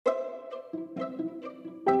Welcome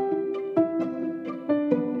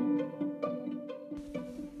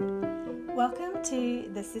to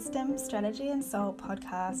the System, Strategy and Soul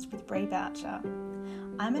podcast with Bree Boucher.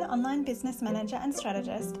 I'm an online business manager and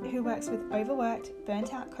strategist who works with overworked,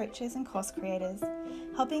 burnt out coaches and course creators,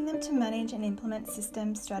 helping them to manage and implement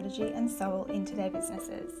system, strategy and soul into their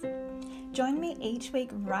businesses. Join me each week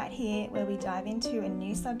right here where we dive into a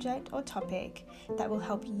new subject or topic that will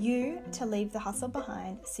help you to leave the hustle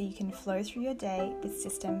behind so you can flow through your day with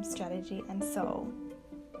system, strategy and soul.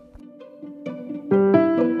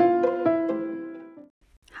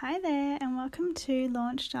 Hi there and welcome to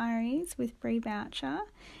Launch Diaries with Bree Boucher.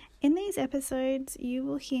 In these episodes you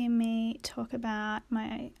will hear me talk about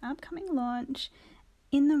my upcoming launch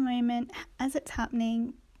in the moment as it's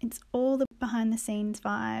happening. It's all the behind the scenes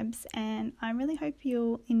vibes and I really hope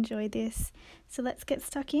you'll enjoy this. So let's get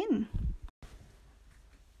stuck in.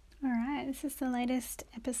 Alright, this is the latest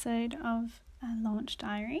episode of Launch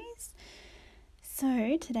Diaries.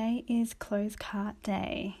 So today is close cart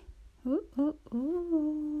day. We've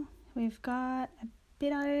got a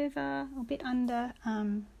bit under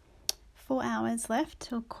 4 hours left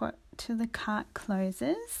till the cart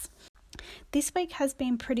closes. This week has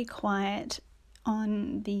been pretty quiet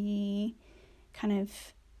on the kind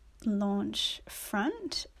of launch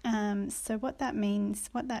front. So what I mean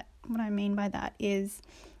by that is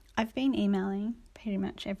I've been emailing pretty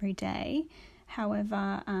much every day.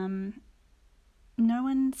 However, no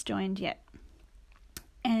one's joined yet.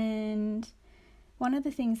 And one of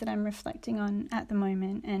the things that I'm reflecting on at the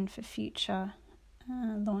moment and for future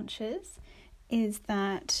launches is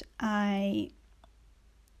that I've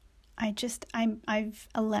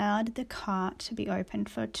allowed the cart to be open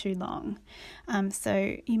for too long.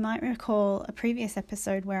 So you might recall a previous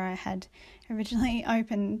episode where I had originally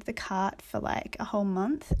opened the cart for like a whole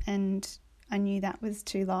month and I knew that was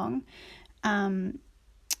too long.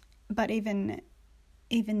 But even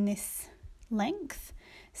this length,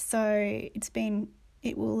 so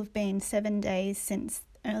it will have been 7 days since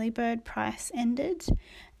early bird price ended,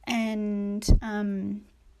 and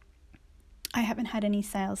I haven't had any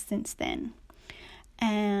sales since then.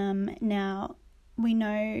 Now we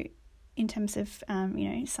know in terms of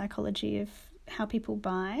psychology of how people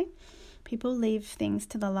buy, people leave things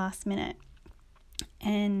to the last minute,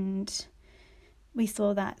 and we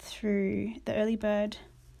saw that through the early bird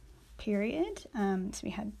period. So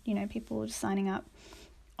we had people signing up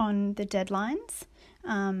on the deadlines.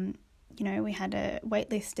 We had a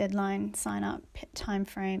waitlist deadline sign up time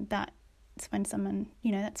frame. That's when someone,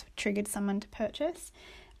 that's what triggered someone to purchase.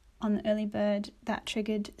 On the early bird, that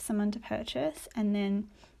triggered someone to purchase, and then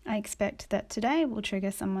I expect that today will trigger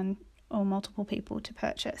someone or multiple people to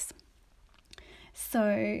purchase.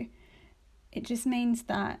 So it just means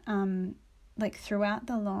that throughout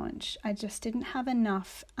the launch, I just didn't have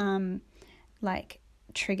enough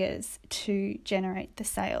triggers to generate the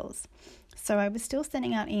sales. So I was still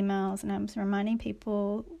sending out emails and I was reminding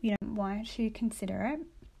people, why to consider it.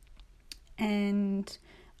 And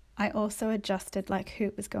I also adjusted who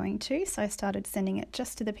it was going to. So I started sending it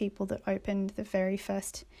just to the people that opened the very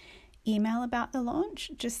first email about the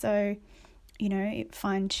launch, just so, it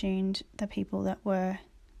fine-tuned the people that were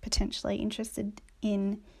potentially interested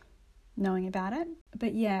in knowing about it.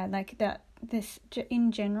 But yeah, this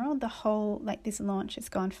in general, the whole this launch has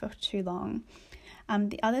gone for too long.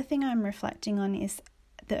 The other thing I'm reflecting on is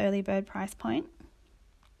the early bird price point.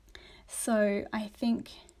 So I think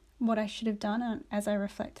what I should have done as I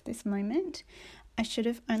reflect this moment, I should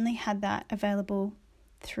have only had that available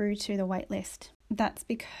through to the wait list. That's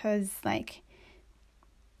because I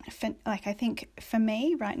think for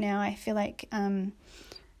me right now, I feel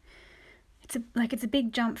it's a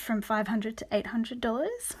big jump from $500 to $800,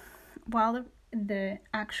 while the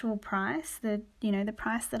actual price, the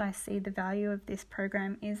price that I see the value of this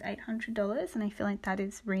program is $800, and I feel like that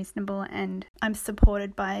is reasonable, and I'm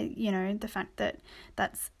supported by the fact that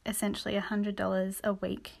that's essentially $100 a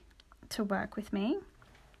week to work with me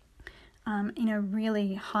in a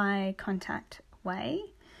really high contact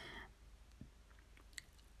way.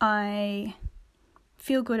 I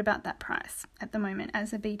feel good about that price at the moment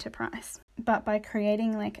as a beta price. But by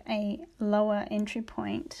creating a lower entry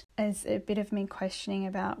point is a bit of me questioning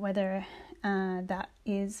about whether that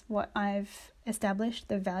is what I've established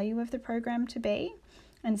the value of the program to be.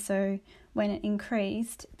 And so when it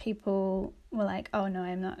increased, people were like, oh no,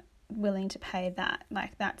 I'm not willing to pay that.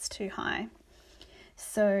 That's too high.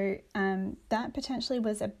 So that potentially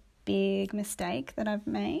was a big mistake that I've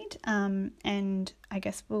made. And I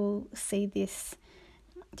guess we'll see this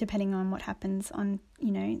depending on what happens on,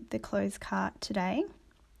 the closed cart today.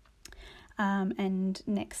 and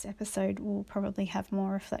next episode will probably have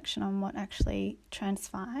more reflection on what actually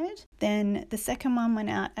transpired. Then the second one went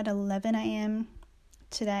out at 11 a.m.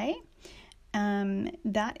 today.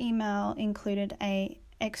 That email included a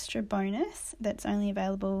extra bonus that's only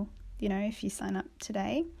available, if you sign up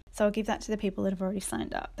today. So I'll give that to the people that have already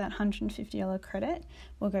signed up. That $150 credit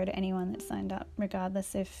will go to anyone that signed up,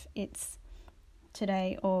 regardless if it's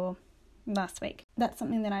today or last week. That's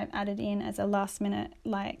something that I've added in as a last minute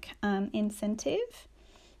incentive,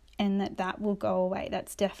 and that will go away.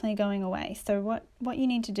 That's definitely going away. So what you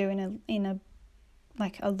need to do in a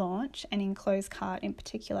launch, and in closed cart in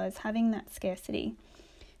particular, is having that scarcity.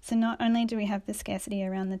 So not only do we have the scarcity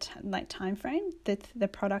around the time frame that the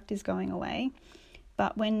product is going away,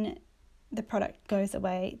 but when the product goes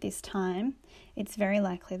away this time, it's very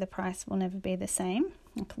likely the price will never be the same.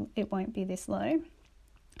 It won't be this low.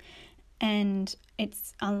 And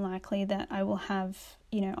it's unlikely that I will offer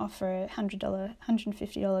a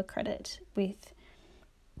 $150 credit with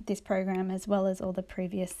this program, as well as all the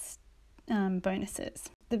previous bonuses.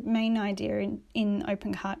 The main idea in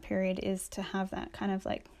open cart period is to have that kind of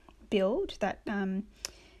build, that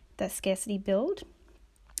scarcity build,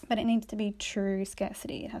 but it needs to be true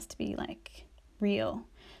scarcity. It has to be real.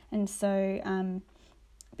 And so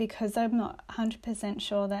because I'm not 100%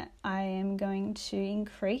 sure that I am going to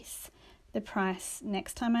increase the price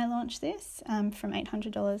next time I launch this from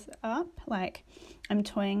 $800 up, I'm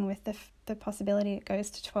toying with the possibility it goes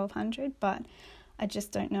to $1,200, but I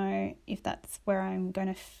just don't know if that's where I'm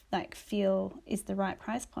going to feel is the right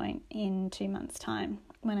price point in 2 months' time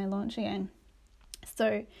when I launch again.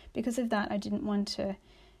 So because of that, I didn't want to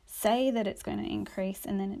say that it's going to increase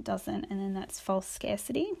and then it doesn't, and then that's false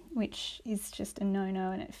scarcity, which is just a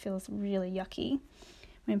no-no, and it feels really yucky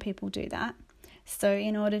when people do that. So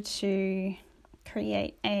in order to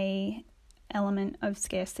create a element of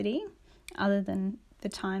scarcity other than the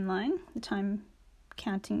timeline, the time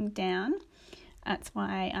counting down, that's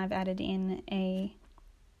why I've added in a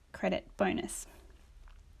credit bonus.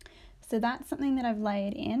 So that's something that I've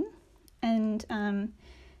laid in, and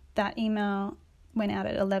that email went out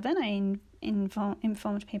at 11. I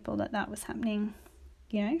informed people that was happening,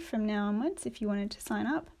 from now onwards if you wanted to sign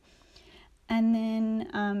up. And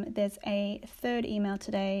then there's a third email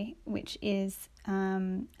today, which is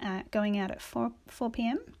going out at 4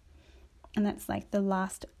 p.m. And that's the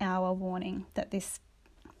last hour warning that this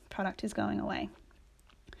product is going away.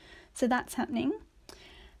 So that's happening.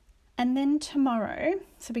 And then tomorrow,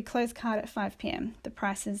 so we close cart at 5 p.m, the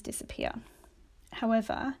prices disappear.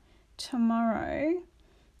 However, tomorrow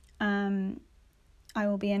I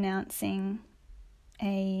will be announcing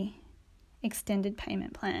a extended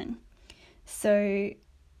payment plan. So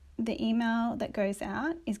the email that goes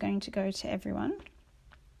out is going to go to everyone,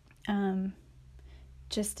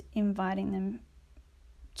 just inviting them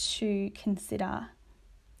to consider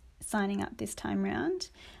signing up this time round,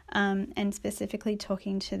 and specifically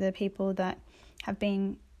talking to the people that have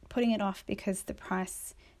been putting it off because the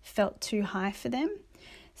price felt too high for them.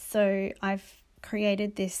 So I've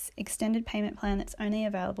created this extended payment plan that's only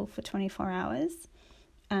available for 24 hours.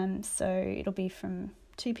 So it'll be from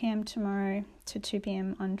 2 p.m. tomorrow to 2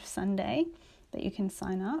 p.m. on Sunday that you can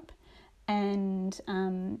sign up, and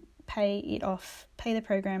pay the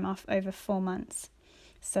program off over 4 months.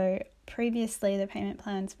 So previously the payment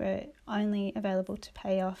plans were only available to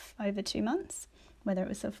pay off over 2 months, whether it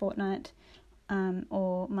was a fortnight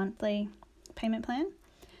or monthly payment plan.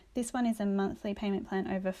 This one is a monthly payment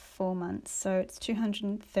plan over 4 months, so it's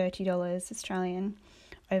 $230 Australian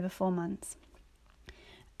over 4 months.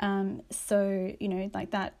 So,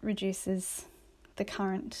 that reduces the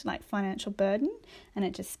current financial burden, and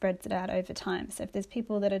it just spreads it out over time. So if there's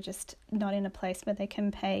people that are just not in a place where they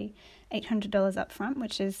can pay $800 up front,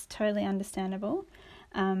 which is totally understandable,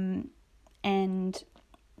 and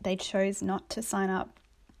they chose not to sign up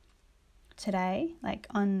today,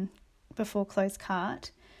 before close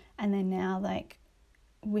cart, and they're now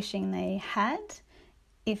wishing they had,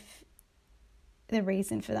 if the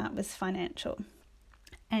reason for that was financial.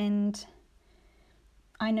 And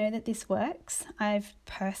I know that this works. I've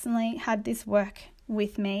personally had this work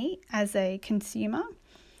with me as a consumer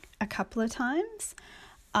a couple of times.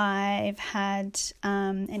 I've had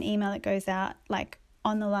an email that goes out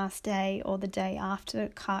on the last day or the day after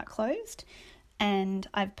cart closed, and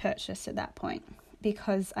I've purchased at that point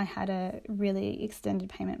because I had a really extended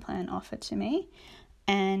payment plan offered to me,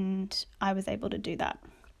 and I was able to do that.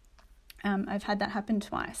 I've had that happen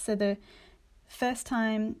twice. So the first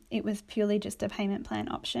time it was purely just a payment plan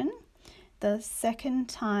option. The second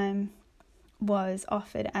time was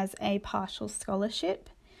offered as a partial scholarship.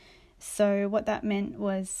 So what that meant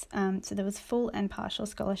was, so there was full and partial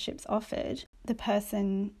scholarships offered. The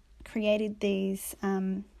person created these,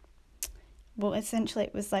 essentially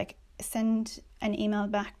it was like, send an email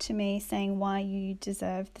back to me saying why you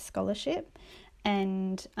deserve the scholarship,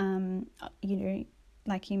 and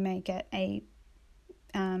like you may get a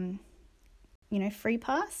free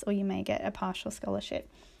pass, or you may get a partial scholarship.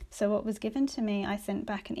 So what was given to me, I sent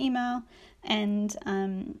back an email, and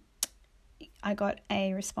I got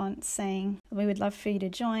a response saying, we would love for you to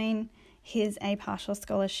join, here's a partial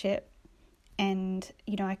scholarship, and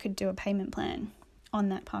I could do a payment plan on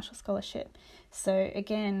that partial scholarship. So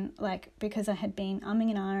again, like, because I had been umming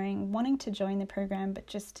and ahhing, wanting to join the program, but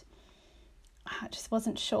just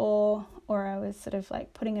wasn't sure, or I was sort of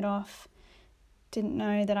like putting it off, didn't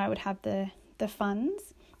know that I would have the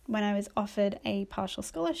funds. When I was offered a partial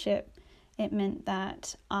scholarship, it meant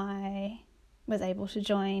that I was able to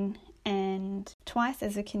join, and twice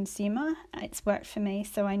as a consumer, it's worked for me.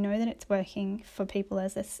 So I know that it's working for people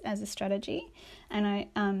as a strategy, and I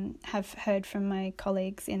have heard from my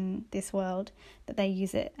colleagues in this world that they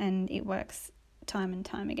use it and it works time and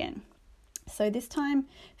time again. So this time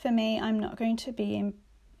for me, I'm not going to be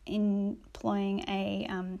employing a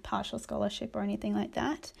partial scholarship or anything like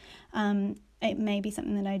that. It may be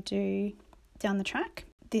something that I do down the track.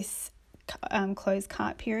 This closed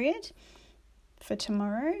cart period for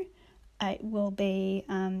tomorrow, it will be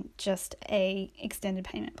just a extended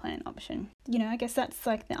payment plan option. I guess that's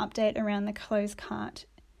like the update around the closed cart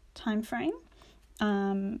time frame.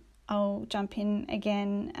 I'll jump in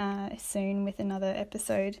again soon with another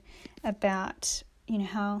episode about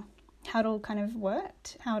how it all kind of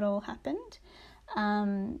worked, how it all happened,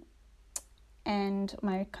 and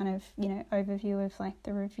my kind of overview of like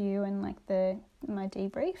the review and like my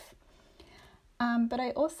debrief. But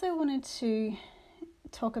I also wanted to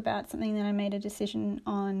talk about something that I made a decision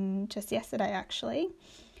on just yesterday actually,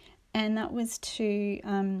 and that was to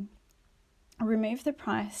remove the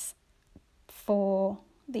price for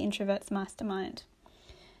the Introverts Mastermind,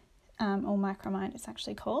 or Micromind it's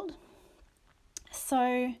actually called.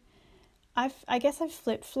 So I guess I've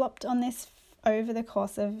flip-flopped on this over the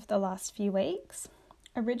course of the last few weeks.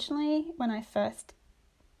 Originally, when I first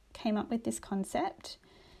came up with this concept,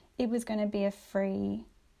 it was going to be a free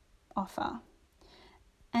offer.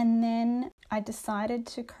 And then I decided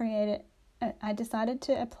to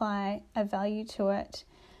apply a value to it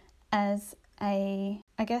as an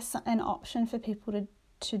option for people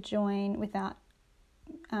to join without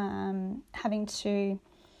having to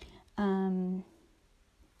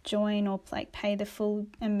join or like pay the full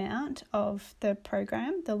amount of the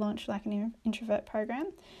program, the Launch Like an Introvert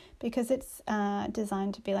program, because it's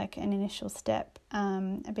designed to be like an initial step,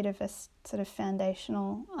 a bit of a sort of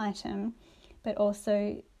foundational item, but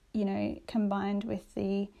also, combined with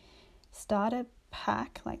the starter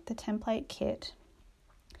pack, like the template kit,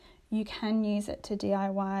 you can use it to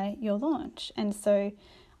DIY your launch. And so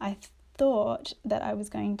I thought that I was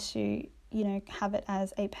going to, have it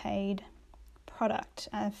as a paid product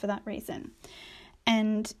for that reason.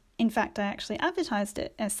 And in fact, I actually advertised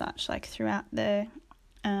it as such, like throughout the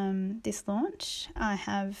this launch. I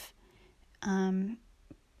have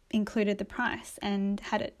included the price and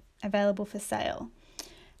had it available for sale.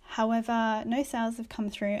 However, no sales have come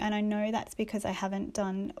through, and I know that's because I haven't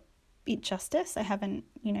done it justice. I haven't,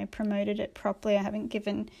 promoted it properly. I haven't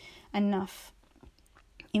given enough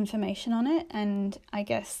information on it. And I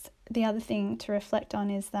guess the other thing to reflect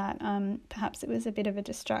on is that perhaps it was a bit of a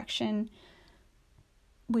distraction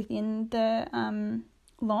within the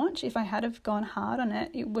launch. If I had have gone hard on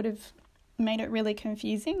it, it would have made it really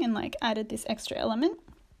confusing and like added this extra element.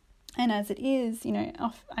 And as it is,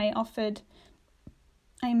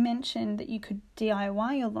 I mentioned that you could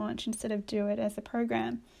DIY your launch instead of do it as a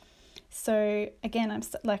program. So again,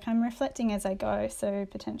 I'm reflecting as I go. So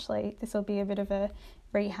potentially this will be a bit of a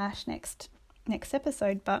rehash next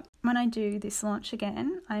episode. But when I do this launch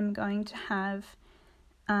again, I'm going to have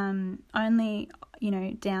only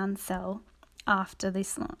downsell after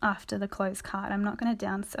the closed cart. I'm not going to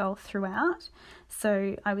downsell throughout.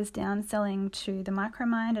 So I was downselling to the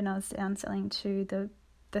Micromind, and I was downselling to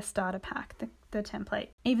the starter pack, the template.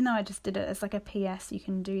 Even though I just did it as like a PS, you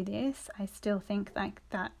can do this, I still think like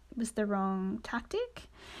that was the wrong tactic,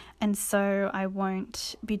 and so I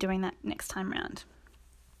won't be doing that next time round.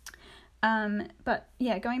 But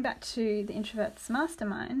yeah, going back to the Introverts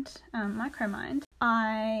Mastermind, Micromind,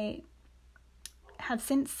 I have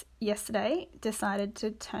since yesterday decided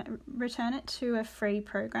to return it to a free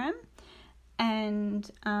program, and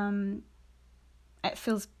it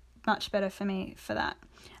feels much better for me for that.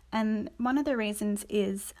 And one of the reasons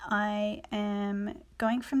is I am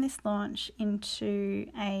going from this launch into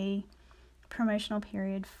a promotional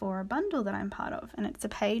period for a bundle that I'm part of, and it's a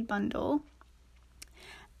paid bundle.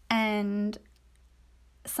 And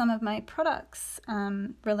some of my products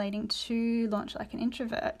relating to Launch Like an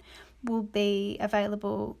Introvert will be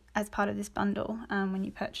available as part of this bundle. When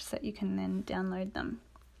you purchase it, you can then download them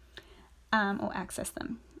or access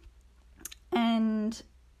them. And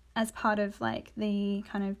as part of like the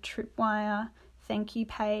kind of Tripwire thank you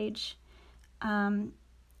page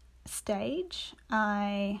stage,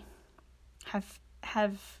 I have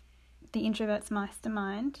the Introverts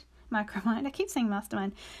Micromind. I keep saying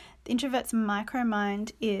mastermind. The Introverts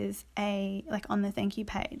Micromind is like on the thank you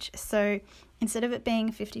page. So instead of it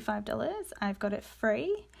being $55, I've got it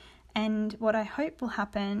free. And what I hope will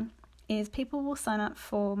happen is people will sign up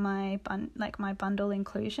for my bundle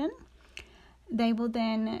inclusion. They will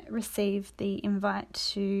then receive the invite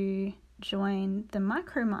to join the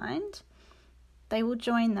Micromind. They will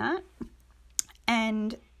join that,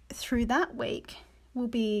 and through that week will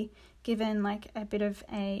be given like a bit of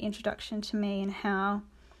a introduction to me and how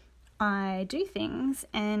I do things,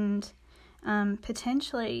 and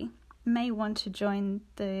potentially may want to join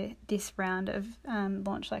this round of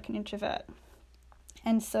Launch Like an Introvert.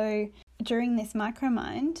 And so during this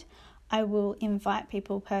Micromind, I will invite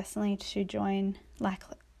people personally to join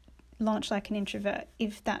Launch Like an Introvert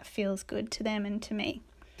if that feels good to them and to me.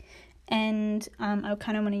 And I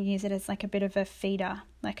kind of want to use it as like a bit of a feeder,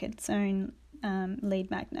 like its own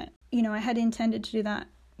lead magnet. You know, I had intended to do that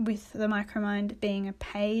with the Micromind being a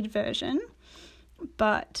paid version,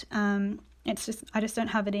 but I just don't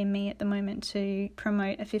have it in me at the moment to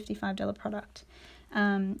promote a $55 product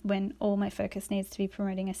when all my focus needs to be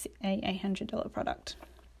promoting a $800 product.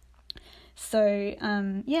 So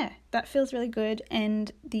that feels really good,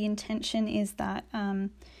 and the intention is that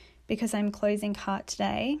because I'm closing cart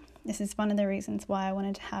today, this is one of the reasons why I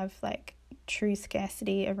wanted to have like true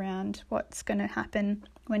scarcity around what's going to happen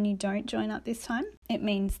when you don't join up this time. It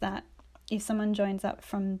means that if someone joins up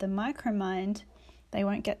from the Micromind, they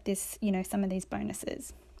won't get this, some of these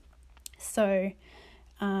bonuses. So,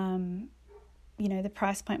 the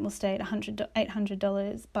price point will stay at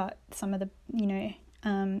 $800, but some of the,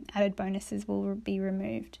 added bonuses will be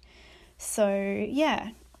removed. So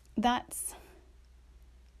that's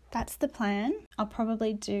the plan. I'll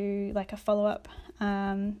probably do like a follow-up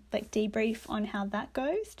debrief on how that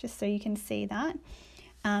goes, just so you can see that,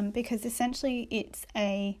 because essentially it's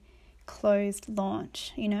a closed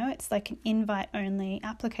launch. It's like an invite only,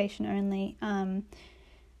 application only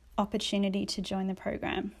opportunity to join the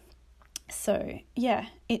program. So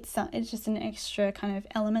it's just an extra kind of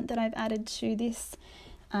element that I've added to this,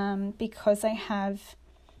 because I have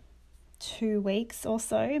 2 weeks or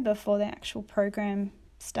so before the actual program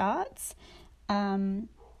starts.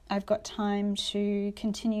 I've got time to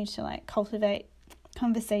continue to cultivate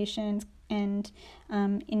conversations and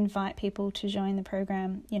invite people to join the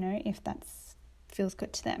program, if that feels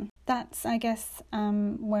good to them. That's, I guess,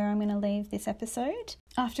 where I'm going to leave this episode.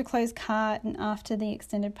 After closed cart and after the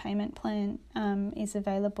extended payment plan is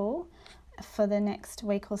available for the next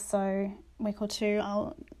week or two,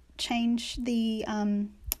 I'll change the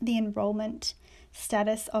enrollment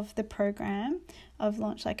status of the program of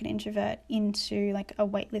Launch Like an Introvert into a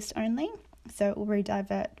waitlist only. So it will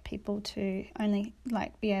redivert people to only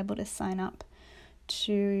be able to sign up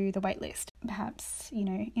to the waitlist. Perhaps,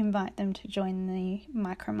 invite them to join the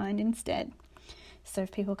Micromind instead. So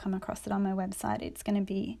if people come across it on my website, it's going to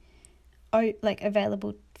be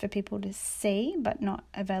available for people to see, but not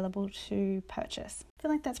available to purchase. I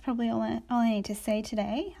feel like that's probably all I need to say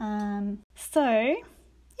today.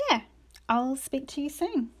 I'll speak to you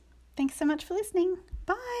soon. Thanks so much for listening.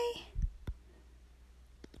 Bye.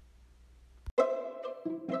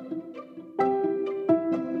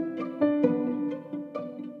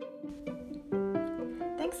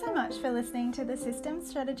 Thanks so much for listening to the System,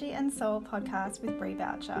 Strategy and Soul podcast with Brie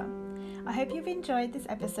Boucher. I hope you've enjoyed this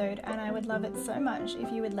episode, and I would love it so much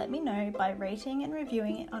if you would let me know by rating and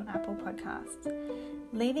reviewing it on Apple Podcasts,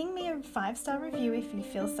 leaving me a 5-star review if you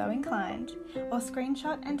feel so inclined, or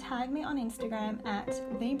screenshot and tag me on Instagram at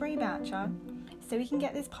 @TheBrieBoucher so we can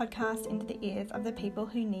get this podcast into the ears of the people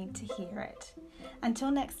who need to hear it.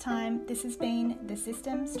 Until next time, this has been the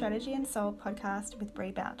System, Strategy and Soul podcast with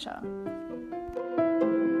Brie Boucher.